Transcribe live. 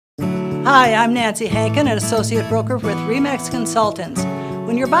Hi, I'm Nancy Hankin, an associate broker with RE/MAX Consultants.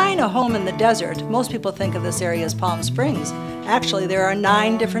 When you're buying a home in the desert, most people think of this area as Palm Springs. Actually, there are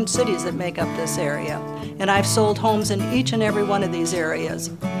 9 different cities that make up this area, and I've sold homes in each and every one of these areas.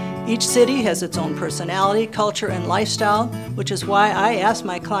 Each city has its own personality, culture, and lifestyle, which is why I ask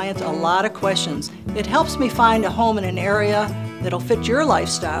my clients a lot of questions. It helps me find a home in an area that'll fit your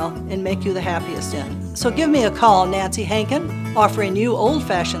lifestyle and make you the happiest in. So give me a call, Nancy Hankin, offering you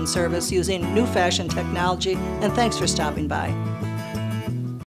old-fashioned service using new-fashioned technology, and thanks for stopping by.